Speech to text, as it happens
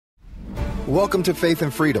Welcome to Faith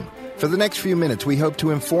and Freedom. For the next few minutes, we hope to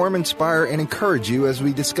inform, inspire, and encourage you as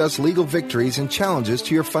we discuss legal victories and challenges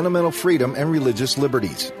to your fundamental freedom and religious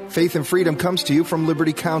liberties. Faith and Freedom comes to you from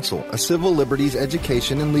Liberty Counsel, a civil liberties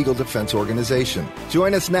education and legal defense organization.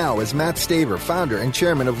 Join us now as Matt Staver, founder and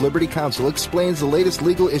chairman of Liberty Counsel, explains the latest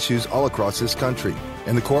legal issues all across this country.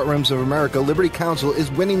 In the courtrooms of America, Liberty Counsel is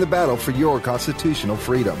winning the battle for your constitutional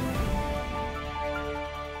freedom.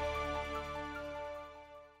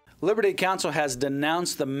 Liberty Counsel has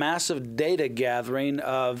denounced the massive data gathering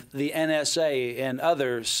of the NSA and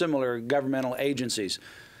other similar governmental agencies.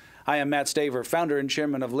 I am Matt Staver, founder and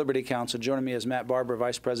chairman of Liberty Counsel. Joining me is Matt Barber,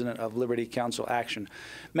 vice president of Liberty Counsel Action.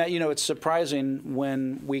 Matt, you know, it's surprising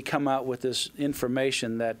when we come out with this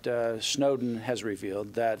information that Snowden has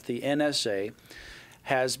revealed that the NSA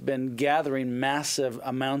has been gathering massive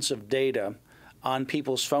amounts of data on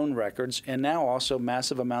people's phone records, and now also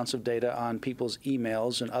massive amounts of data on people's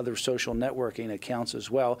emails and other social networking accounts as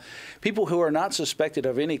well. People who are not suspected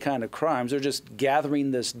of any kind of crimes, they're just gathering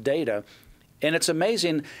this data. And it's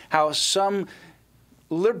amazing how some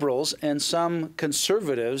liberals and some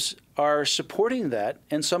conservatives are supporting that,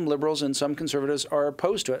 and some liberals and some conservatives are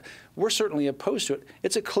opposed to it. We're certainly opposed to it.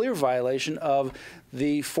 It's a clear violation of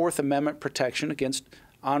the Fourth Amendment protection against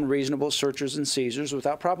unreasonable searches and seizures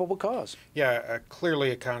without probable cause. Yeah,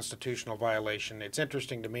 clearly a constitutional violation. It's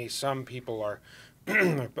interesting to me, some people are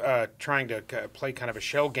trying to play kind of a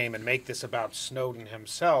shell game and make this about Snowden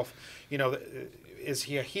himself. You know, is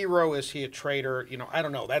he a hero? Is he a traitor? You know, I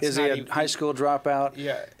don't know. Is he a high school dropout?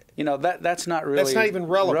 Yeah. You know, that's not really That's not even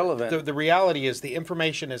relevant. The reality is the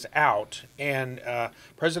information is out, and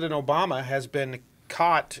President Obama has been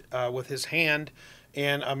caught with his hand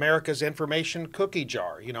in America's information cookie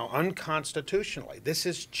jar, you know, unconstitutionally. This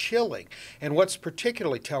is chilling. And what's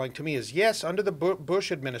particularly telling to me is, yes, under the Bush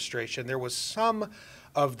administration, there was some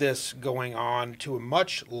of this going on to a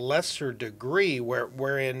much lesser degree,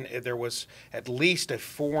 wherein there was at least a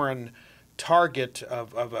foreign target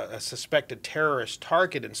of a suspected terrorist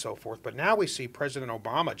target and so forth. But now we see President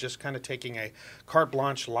Obama just kind of taking a carte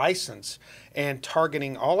blanche license and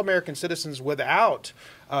targeting all American citizens without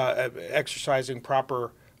exercising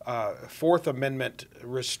proper Fourth Amendment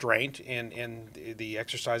restraint in the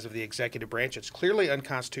exercise of the executive branch. It's clearly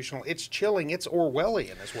unconstitutional. It's chilling. It's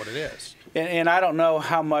Orwellian is what it is. And I don't know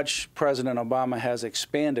how much President Obama has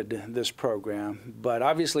expanded this program, but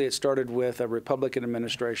obviously it started with a Republican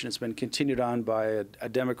administration. It's been continued on by a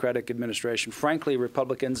Democratic administration. Frankly,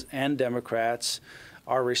 Republicans and Democrats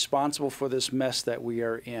are responsible for this mess that we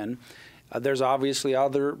are in. There's obviously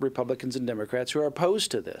other Republicans and Democrats who are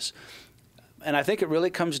opposed to this. And I think it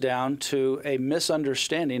really comes down to a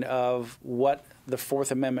misunderstanding of what the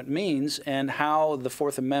Fourth Amendment means and how the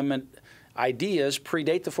Fourth Amendment ideas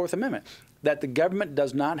predate the Fourth Amendment, that the government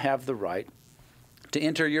does not have the right to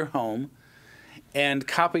enter your home and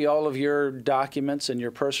copy all of your documents and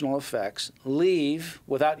your personal effects, leave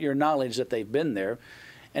without your knowledge that they've been there,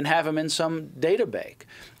 and have them in some data bank.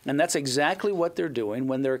 And that's exactly what they're doing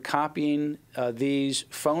when they're copying these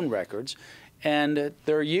phone records, and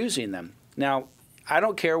they're using them. Now, I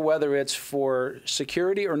don't care whether it's for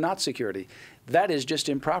security or not security. That is just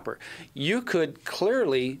improper. You could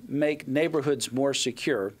clearly make neighborhoods more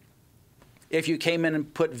secure if you came in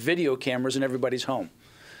and put video cameras in everybody's home,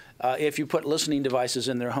 if you put listening devices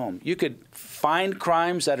in their home. You could find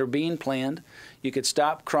crimes that are being planned. You could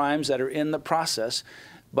stop crimes that are in the process.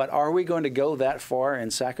 But are we going to go that far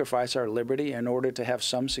and sacrifice our liberty in order to have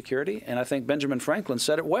some security? And I think Benjamin Franklin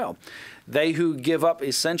said it well. They who give up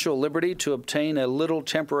essential liberty to obtain a little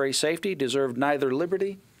temporary safety deserve neither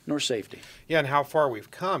liberty nor safety. Yeah, and how far we've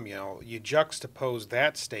come, you know, you juxtapose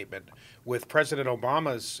that statement with President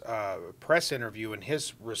Obama's press interview and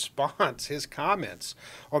his response, his comments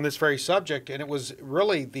on this very subject, and it was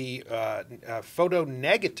really the photo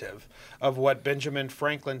negative of what Benjamin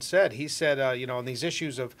Franklin said. He said, you know, on these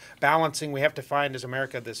issues of balancing, we have to find as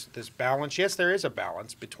America this balance. Yes, there is a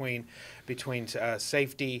balance between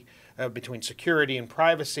safety, between security and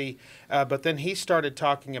privacy, but then he started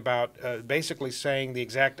talking about basically saying the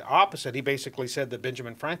exact opposite. He basically said that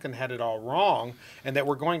Benjamin Franklin had it all wrong, and that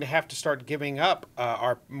we're going to have to start giving up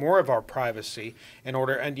more of our privacy in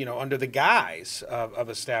order, and you know, under the guise of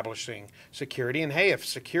establishing security. And hey, if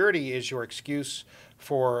security is your excuse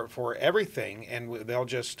for everything, and they'll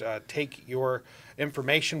just take your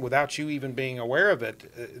information without you even being aware of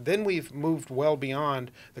it, then we've moved well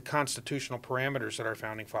beyond the constitutional parameters that our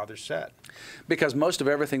founding fathers set. Because most of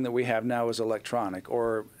everything that we have now is electronic,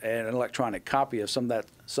 or an electronic copy of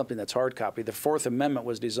something that's hard copy. The Fourth Amendment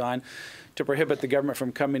was designed to prohibit the government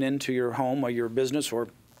from coming into your home or your business or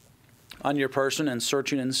on your person and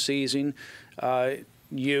searching and seizing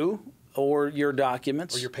you or your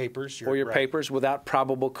documents. Or your papers. Or your papers without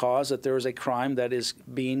probable cause that there is a crime that is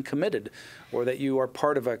being committed or that you are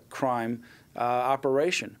part of a crime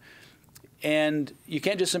operation. And you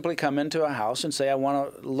can't just simply come into a house and say, I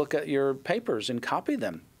want to look at your papers and copy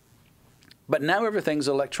them. But now everything's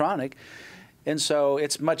electronic, and so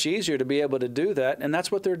it's much easier to be able to do that, and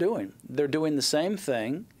that's what they're doing. They're doing the same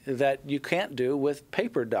thing that you can't do with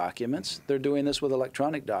paper documents. They're doing this with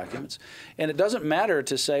electronic documents. And it doesn't matter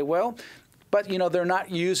to say, well, but you know, they're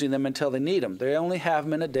not using them until they need them. They only have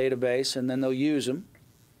them in a database, and then they'll use them,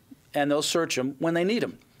 and they'll search them when they need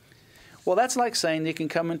them. Well, that's like saying you can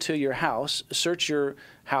come into your house, search your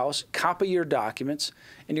house, copy your documents,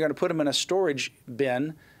 and you're going to put them in a storage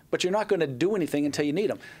bin, but you're not going to do anything until you need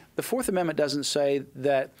them. The Fourth Amendment doesn't say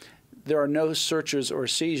that there are no searches or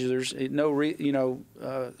seizures,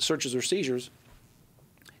 searches or seizures.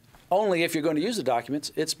 Only if you're going to use the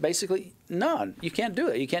documents, it's basically none. You can't do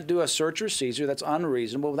it. You can't do a search or seizure that's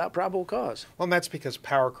unreasonable without probable cause. Well, and that's because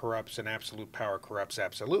power corrupts and absolute power corrupts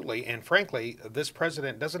absolutely. And frankly, this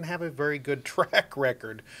president doesn't have a very good track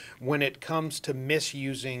record when it comes to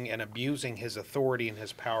misusing and abusing his authority and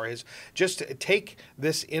his power. Just take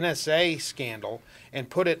this NSA scandal and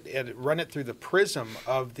run it through the prism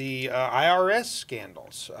of the IRS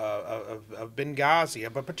scandals of Benghazi,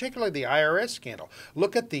 but particularly the IRS scandal.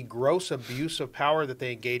 Look at the gross abuse of power that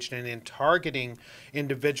they engaged in targeting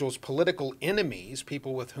individuals, political enemies,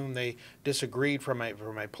 people with whom they disagreed from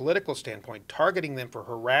a political standpoint, targeting them for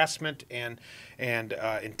harassment and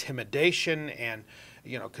intimidation and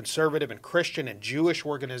conservative and Christian and Jewish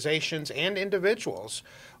organizations and individuals.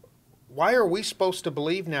 Why are we supposed to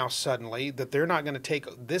believe now suddenly that they're not going to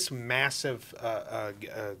take this massive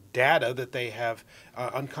data that they have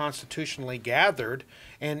unconstitutionally gathered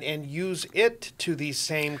and use it to these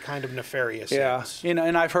same kind of nefarious ends? Yeah,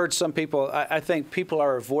 and I've heard some people, I think people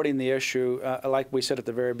are avoiding the issue. Like we said at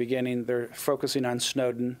the very beginning, they're focusing on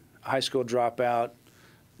Snowden, high school dropout,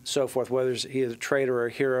 so forth, whether he is a traitor or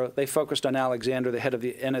a hero. They focused on Alexander, the head of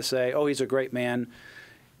the NSA. Oh, he's a great man.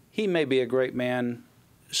 He may be a great man.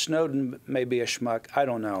 Snowden may be a schmuck. I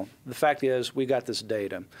don't know. The fact is, we got this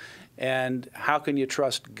data. And how can you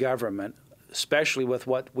trust government, especially with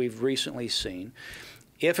what we've recently seen,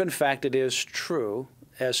 if in fact it is true,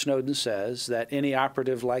 as Snowden says, that any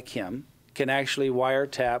operative like him can actually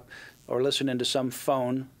wiretap or listen into some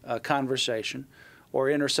phone conversation or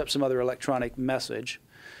intercept some other electronic message,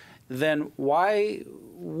 then why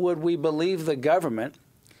would we believe the government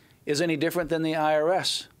is any different than the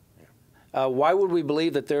IRS? Why would we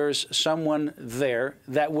believe that there's someone there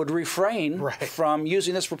that would refrain from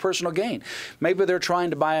using this for personal gain? Maybe they're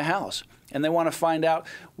trying to buy a house, and they want to find out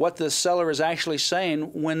what the seller is actually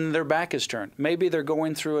saying when their back is turned. Maybe they're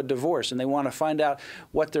going through a divorce, and they want to find out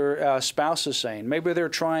what their spouse is saying. Maybe they're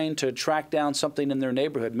trying to track down something in their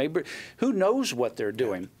neighborhood. Maybe who knows what they're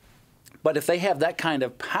doing? But if they have that kind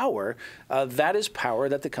of power, that is power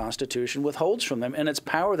that the Constitution withholds from them, and it's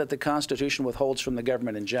power that the Constitution withholds from the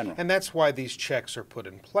government in general. And that's why these checks are put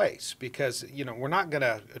in place, because we're not going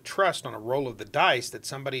to trust on a roll of the dice that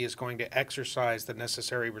somebody is going to exercise the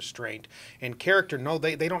necessary restraint and character. No,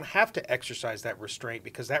 they don't have to exercise that restraint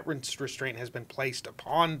because that restraint has been placed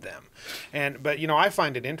upon them. But I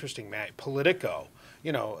find it interesting, Matt. Politico.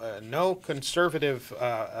 No conservative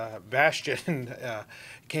bastion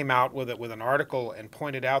came out with an article and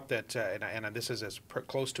pointed out that, and this is as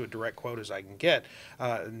close to a direct quote as I can get,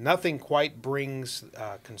 nothing quite brings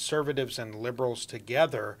conservatives and liberals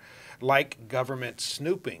together like government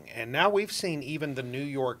snooping. And now we've seen even the New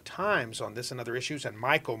York Times on this and other issues, and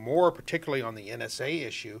Michael Moore, particularly on the NSA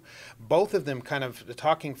issue, both of them kind of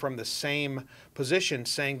talking from the same position,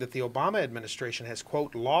 saying that the Obama administration has,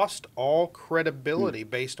 quote, lost all credibility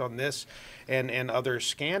based on this and other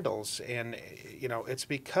scandals. And, it's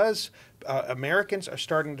because Americans are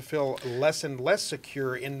starting to feel less and less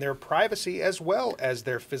secure in their privacy as well as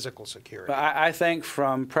their physical security. I think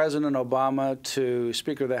from President Obama to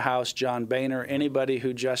Speaker of the House John Boehner, anybody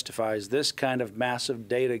who justifies this kind of massive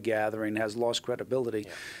data gathering has lost credibility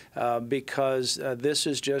because this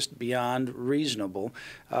is just beyond reasonable.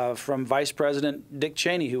 From Vice President Dick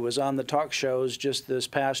Cheney, who was on the talk shows just this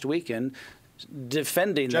past weekend,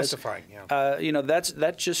 defending justifying this,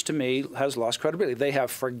 that just to me has lost credibility. They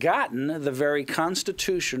have forgotten the very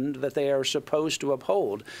Constitution that they are supposed to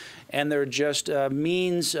uphold, and they're just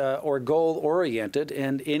means or goal oriented,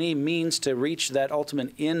 and any means to reach that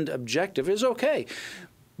ultimate end objective is okay.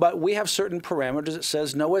 But we have certain parameters that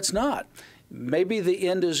says no, it's not. maybe the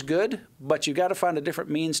end is good, but you've got to find a different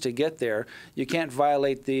means to get there. You can't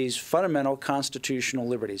violate these fundamental constitutional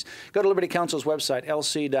liberties. Go to Liberty Counsel's website,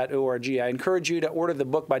 lc.org. I encourage you to order the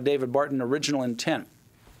book by David Barton, Original Intent.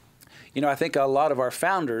 You know, I think a lot of our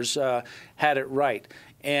founders had it right.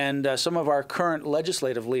 And some of our current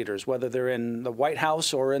legislative leaders, whether they're in the White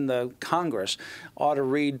House or in the Congress, ought to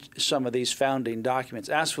read some of these founding documents.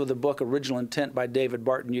 Ask for the book Original Intent by David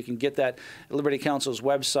Barton. You can get that at Liberty Counsel's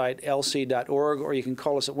website, lc.org, or you can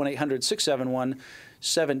call us at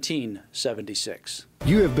 1-800-671-1776.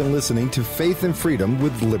 You have been listening to Faith and Freedom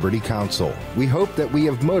with Liberty Counsel. We hope that we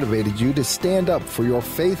have motivated you to stand up for your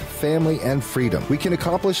faith, family, and freedom. We can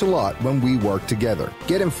accomplish a lot when we work together.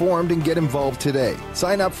 Get informed and get involved today.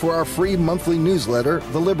 Sign up for our free monthly newsletter,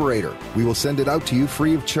 The Liberator. We will send it out to you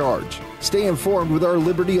free of charge. Stay informed with our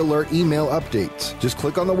Liberty Alert email updates. Just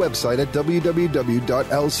click on the website at www.lc.org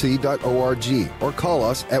or call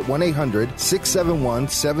us at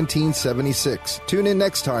 1-800-671-1776. Tune in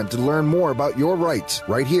next time to learn more about your rights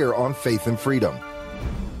right here on Faith and Freedom.